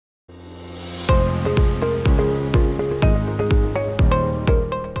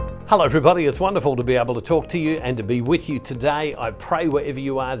Hello everybody, it's wonderful to be able to talk to you and to be with you today. I pray wherever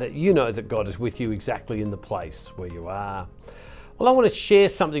you are that you know that God is with you exactly in the place where you are. Well, I want to share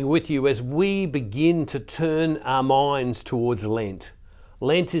something with you as we begin to turn our minds towards Lent.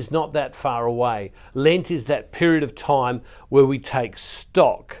 Lent is not that far away. Lent is that period of time where we take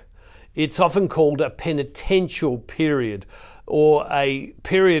stock. It's often called a penitential period, or a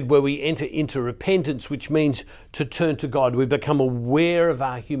period where we enter into repentance, which means to turn to God. We become aware of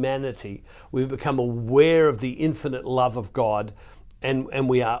our humanity. We become aware of the infinite love of God, and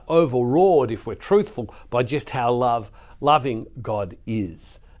we are overawed, if we're truthful, by just how loving God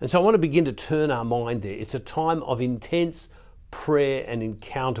is. And so I want to begin to turn our mind there. It's a time of intense prayer and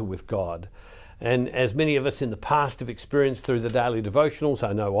encounter with God. And as many of us in the past have experienced through the daily devotionals,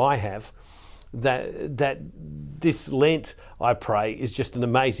 I know I have, that this Lent, I pray, is just an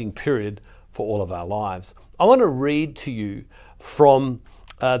amazing period for all of our lives. I want to read to you from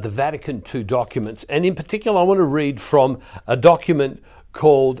the Vatican II documents, and in particular I want to read from a document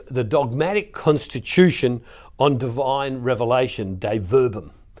called the Dogmatic Constitution on Divine Revelation, De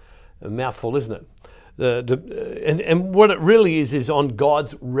Verbum. A mouthful, isn't it? And what it really is on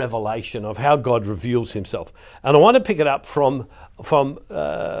God's revelation of how God reveals himself. And I want to pick it up from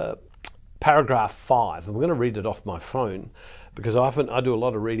paragraph 5. I'm going to read it off my phone because I do a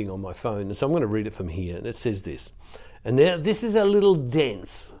lot of reading on my phone, and so I'm going to read it from here. And it says this. And now this is a little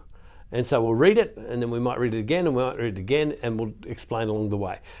dense, and so we'll read it, and then we might read it again, and we might read it again, and we'll explain along the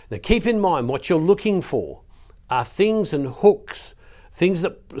way. Now keep in mind what you're looking for are things and hooks, things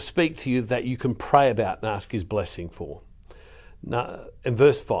that speak to you that you can pray about and ask his blessing for. Now, in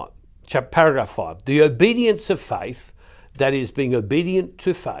verse 5, paragraph 5, the obedience of faith, that is being obedient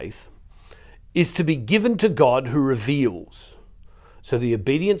to faith, is to be given to God who reveals. So the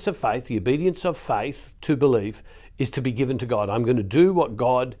obedience of faith to believe is to be given to God. I'm going to do what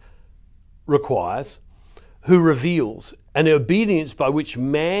God requires, who reveals, an obedience by which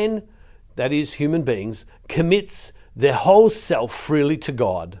man, that is human beings, commits their whole self freely to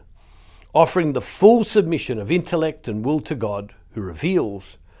God, offering the full submission of intellect and will to God who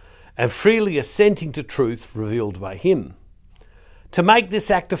reveals, and freely assenting to truth revealed by him. To make this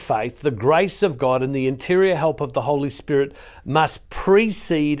act of faith, the grace of God and the interior help of the Holy Spirit must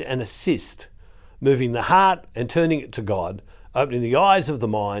precede and assist, moving the heart and turning it to God, opening the eyes of the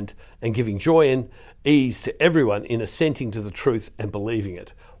mind and giving joy and ease to everyone in assenting to the truth and believing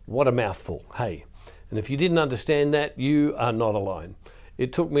it. What a mouthful, hey? And if you didn't understand that, you are not alone.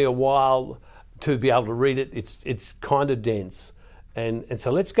 It took me a while to be able to read it. It's kind of dense. And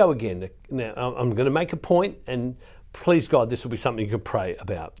so let's go again. Now, I'm going to make a point, and please God, this will be something you can pray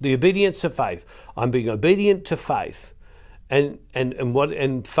about. The obedience of faith. I'm being obedient to faith. And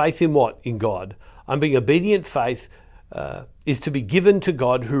faith in what? In God. I'm being obedient. Faith is to be given to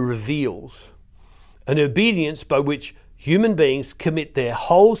God who reveals. An obedience by which human beings commit their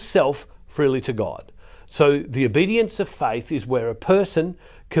whole self freely to God. So the obedience of faith is where a person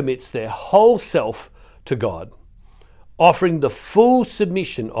commits their whole self to God, offering the full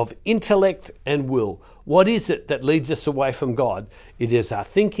submission of intellect and will. What is it that leads us away from God? It is our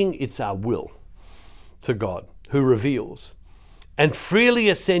thinking, it's our will to God, who reveals, and freely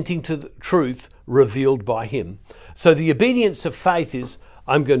assenting to the truth revealed by him. So the obedience of faith is,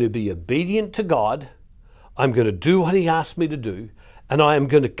 I'm going to be obedient to God, I'm going to do what he asked me to do, and I am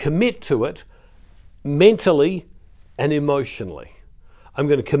going to commit to it mentally and emotionally. I'm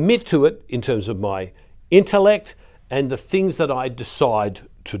going to commit to it in terms of my intellect and the things that I decide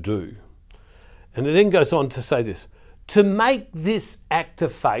to do. And it then goes on to say this, to make this act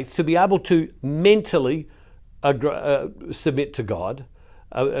of faith, to be able to mentally submit to God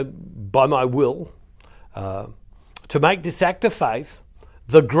by my will, to make this act of faith,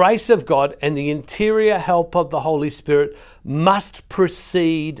 the grace of God and the interior help of the Holy Spirit must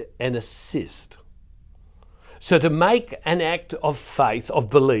precede and assist. So to make an act of faith, of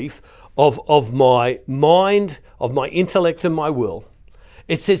belief, of my mind, of my intellect and my will,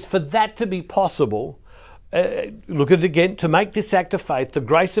 it says for that to be possible, look at it again, to make this act of faith, the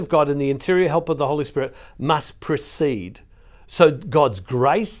grace of God and the interior help of the Holy Spirit must precede. So God's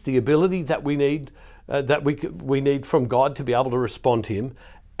grace, the ability that we need, we need from God to be able to respond to him,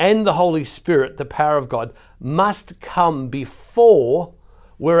 and the Holy Spirit, the power of God, must come before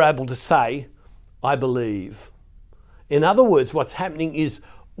we're able to say, I believe. In other words, what's happening is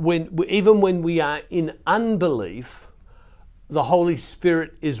even when we are in unbelief, the Holy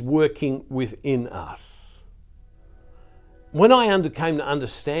Spirit is working within us. When I came to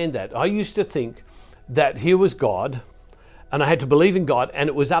understand that, I used to think that here was God, and I had to believe in God, and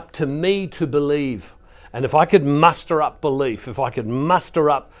it was up to me to believe. And if I could muster up belief, if I could muster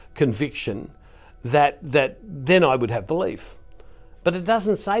up conviction, that then I would have belief. But it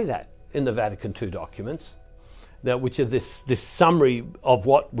doesn't say that in the Vatican II documents, which are this summary of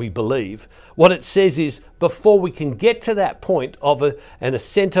what we believe. What it says is, before we can get to that point of an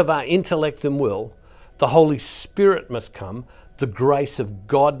assent of our intellect and will, the Holy Spirit must come, the grace of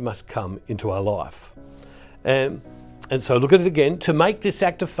God must come into our life. And so look at it again. To make this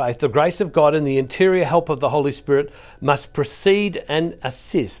act of faith, the grace of God and the interior help of the Holy Spirit must precede and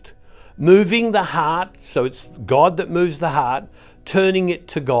assist, moving the heart, so it's God that moves the heart, turning it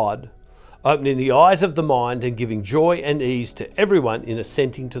to God, opening the eyes of the mind and giving joy and ease to everyone in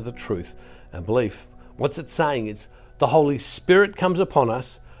assenting to the truth and belief. What's it saying? It's the Holy Spirit comes upon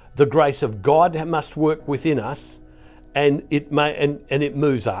us, the grace of God must work within us, and it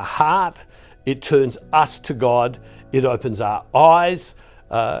moves our heart, it turns us to God, it opens our eyes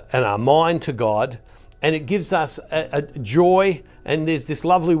and our mind to God, and it gives us a joy, and there's this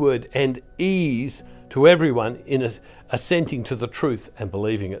lovely word, and ease to everyone in assenting to the truth and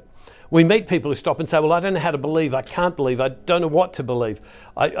believing it. We meet people who stop and say, well, I don't know how to believe, I can't believe, I don't know what to believe,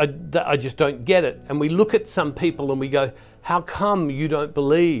 I just don't get it. And we look at some people and we go, how come you don't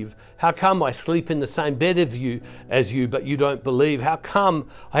believe? How come I sleep in the same bed as you, but you don't believe? How come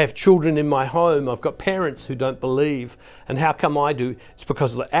I have children in my home? I've got parents who don't believe. And how come I do? It's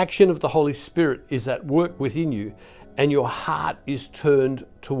because the action of the Holy Spirit is at work within you, and your heart is turned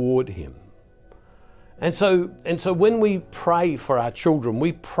toward Him. And so when we pray for our children,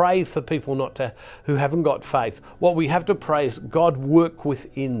 we pray for people who haven't got faith. What we have to pray is, God, work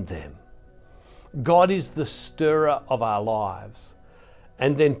within them. God is the stirrer of our lives.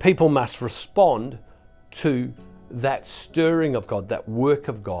 And then people must respond to that stirring of God, that work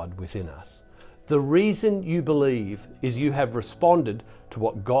of God within us. The reason you believe is you have responded to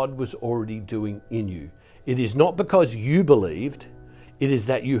what God was already doing in you. It is not because you believed, it is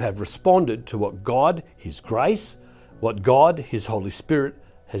that you have responded to what God, His grace, what God, His Holy Spirit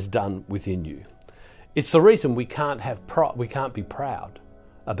has done within you. It's the reason we can't be proud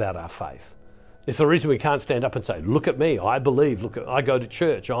about our faith. It's the reason we can't stand up and say, look at me, I believe, I go to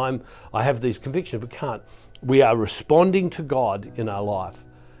church, I have these convictions. We can't. We are responding to God in our life.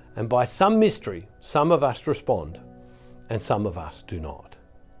 And by some mystery, some of us respond and some of us do not.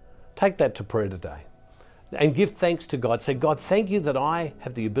 Take that to prayer today and give thanks to God. Say, God, thank you that I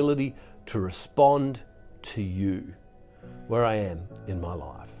have the ability to respond to you where I am in my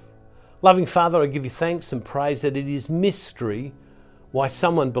life. Loving Father, I give you thanks and praise that it is mystery why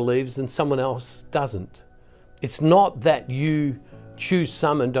someone believes and someone else doesn't. It's not that you choose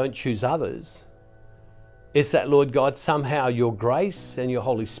some and don't choose others. It's that, Lord God, somehow your grace and your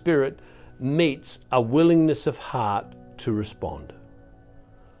Holy Spirit meets a willingness of heart to respond.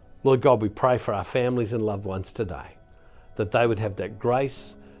 Lord God, we pray for our families and loved ones today, that they would have that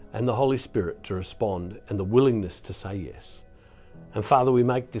grace and the Holy Spirit to respond and the willingness to say yes. And Father, we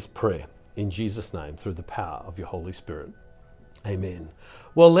make this prayer in Jesus' name through the power of your Holy Spirit. Amen.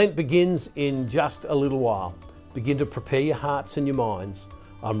 Well, Lent begins in just a little while. Begin to prepare your hearts and your minds.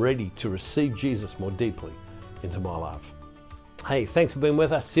 I'm ready to receive Jesus more deeply into my life. Hey, thanks for being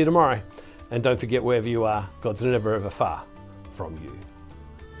with us. See you tomorrow. And don't forget, wherever you are, God's never ever far from you.